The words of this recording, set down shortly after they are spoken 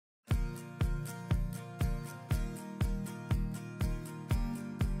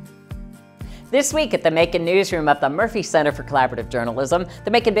This week at the Macon Newsroom of the Murphy Center for Collaborative Journalism,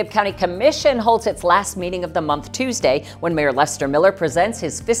 the Macon-Bibb County Commission holds its last meeting of the month Tuesday when Mayor Lester Miller presents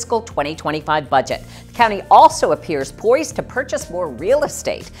his fiscal 2025 budget. The county also appears poised to purchase more real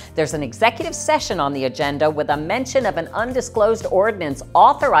estate. There's an executive session on the agenda with a mention of an undisclosed ordinance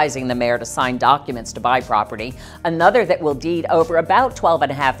authorizing the mayor to sign documents to buy property, another that will deed over about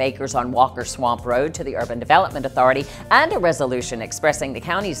 12.5 acres on Walker Swamp Road to the Urban Development Authority, and a resolution expressing the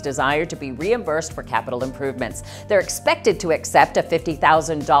county's desire to be reimbursed for capital improvements. They're expected to accept a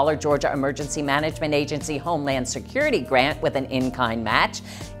 $50,000 Georgia Emergency Management Agency Homeland Security grant with an in-kind match.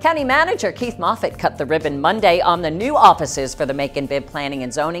 County Manager Keith Moffitt cut the ribbon Monday on the new offices for the Macon-Bibb Planning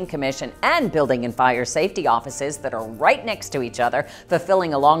and Zoning Commission and Building and Fire Safety offices that are right next to each other,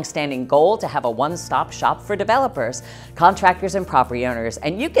 fulfilling a long-standing goal to have a one-stop shop for developers, contractors, and property owners.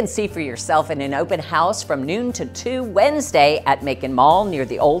 And you can see for yourself in an open house from noon to 2 Wednesday at Macon Mall near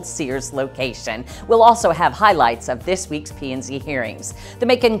the old Sears location. We'll also have highlights of this week's P&Z hearings. The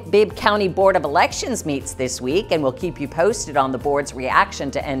Macon-Bibb County Board of Elections meets this week, and we'll keep you posted on the board's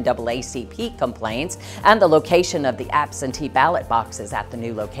reaction to NAACP complaints and the location of the absentee ballot boxes at the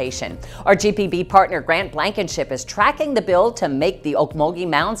new location. Our GPB partner Grant Blankenship is tracking the bill to make the Okmulgee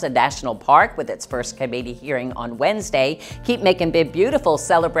Mounds a national park with its first committee hearing on Wednesday. Keep Macon-Bibb Beautiful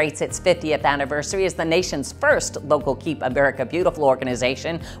celebrates its 50th anniversary as the nation's first local Keep America Beautiful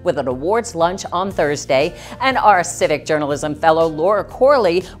organization with an awards lunch on Thursday. And our civic journalism fellow Laura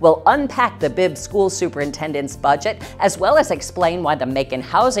Corley will unpack the Bibb School Superintendent's budget, as well as explain why the Macon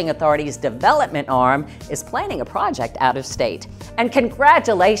Housing Authority's development arm is planning a project out of state. And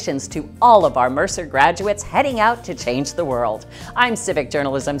congratulations to all of our Mercer graduates heading out to change the world. I'm civic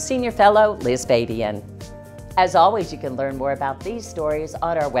journalism senior fellow Liz Fabian. As always, you can learn more about these stories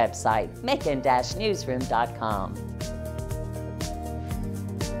on our website, macon-newsroom.com.